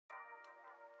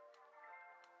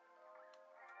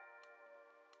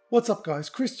What's up guys,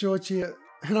 Chris George here,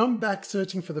 and I'm back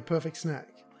searching for the perfect snack.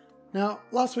 Now,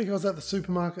 last week I was at the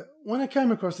supermarket when I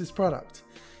came across this product.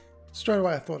 Straight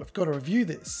away I thought, I've got to review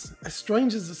this, as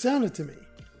strange as it sounded to me.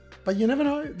 But you never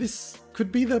know, this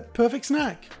could be the perfect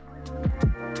snack.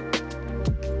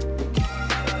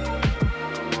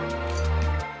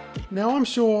 Now I'm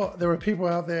sure there are people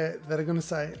out there that are going to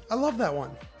say, I love that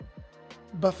one.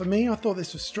 But for me, I thought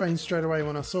this was strange straight away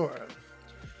when I saw it.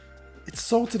 It's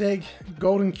salted egg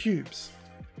golden cubes.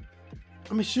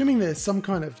 I'm assuming there's some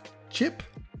kind of chip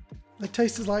that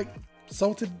tastes like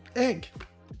salted egg.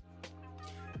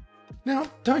 Now,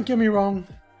 don't get me wrong,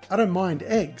 I don't mind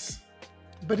eggs,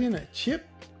 but in a chip,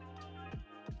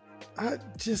 I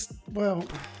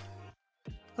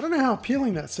don't know how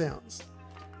appealing that sounds.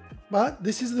 But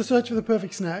this is the search for the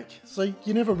perfect snack, so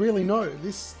you never really know.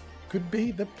 This could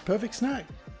be the perfect snack.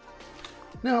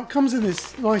 Now, it comes in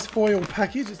this nice foil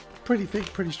package. It's pretty thick,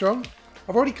 pretty strong.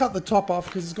 I've already cut the top off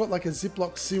because it's got like a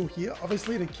Ziploc seal here,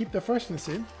 obviously to keep the freshness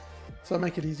in, so I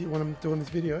make it easy when I'm doing this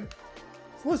video.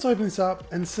 So let's open this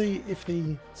up and see if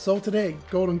the salted egg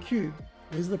golden cube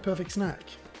is the perfect snack.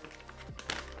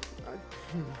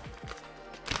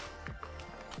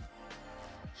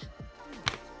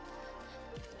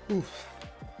 Oof.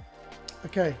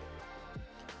 Okay,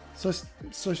 so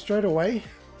straight away,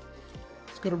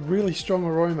 it's got a really strong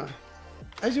aroma,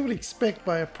 as you would expect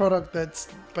by a product that's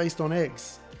based on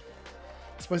eggs.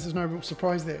 I suppose there's no real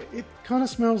surprise there. It kind of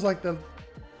smells like the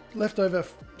leftover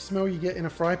smell you get in a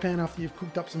fry pan after you've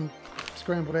cooked up some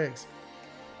scrambled eggs.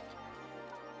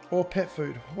 Or pet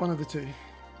food, one of the two.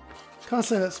 Can't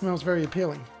say that smells very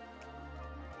appealing.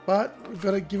 But we've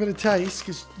got to give it a taste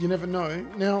because you never know.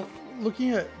 Now,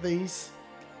 looking at these,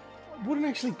 I wouldn't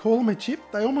actually call them a chip.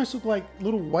 They almost look like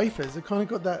little wafers. They kind of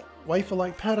got that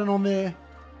wafer-like pattern on there.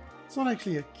 It's not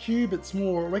actually a cube, it's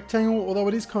more a rectangle, although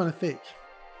it is kind of thick.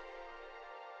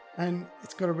 And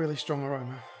it's got a really strong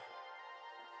aroma.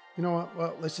 You know what?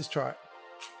 Well, let's just try it.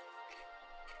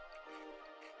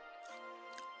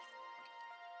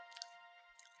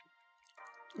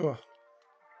 Oh.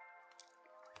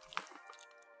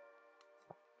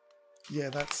 Yeah,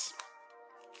 that's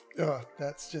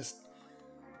just,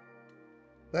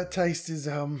 that taste is,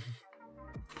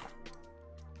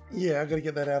 yeah, I gotta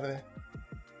get that out of there.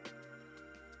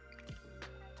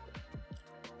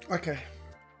 Okay.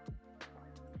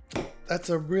 That's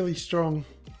a really strong,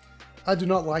 I do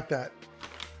not like that.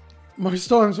 Most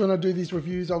times when I do these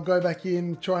reviews, I'll go back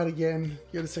in, try it again,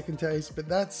 get a second taste, but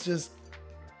that's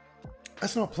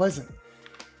not pleasant.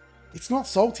 It's not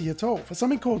salty at all. For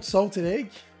something called salted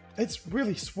egg, it's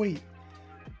really sweet.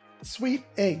 Sweet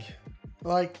egg.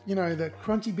 Like, you know, the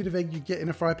crunchy bit of egg you get in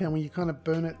a fry pan when you kind of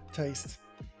burn it taste.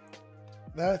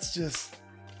 That's just,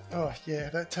 oh yeah,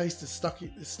 that taste is stuck in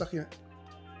it.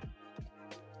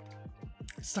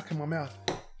 It's stuck in my mouth.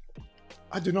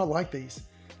 I do not like these.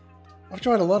 I've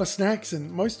tried a lot of snacks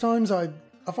and most times I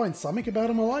find something about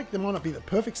them I like. They might not be the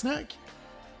perfect snack,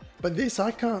 but this,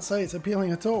 I can't say it's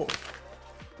appealing at all.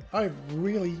 I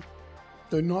really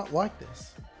do not like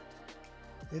this.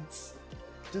 It's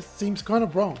just seems kind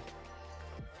of wrong.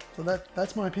 So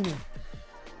that's my opinion.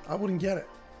 I wouldn't get it.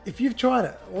 If you've tried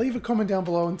it, leave a comment down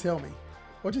below and tell me.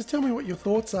 Or just tell me what your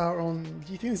thoughts are on,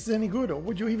 do you think this is any good or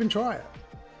would you even try it?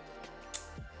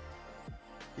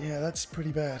 Yeah, that's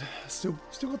pretty bad. Still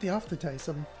got the aftertaste.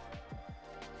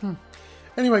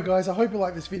 Anyway guys, I hope you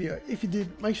liked this video. If you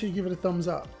did, make sure you give it a thumbs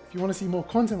up. If you want to see more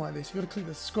content like this, you've got to click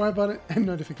the subscribe button and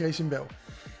notification bell.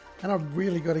 And I've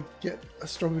really got to get a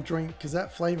stronger drink because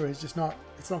that flavor is just not,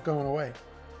 it's not going away.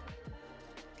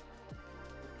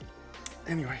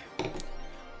 Anyway,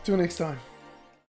 till next time.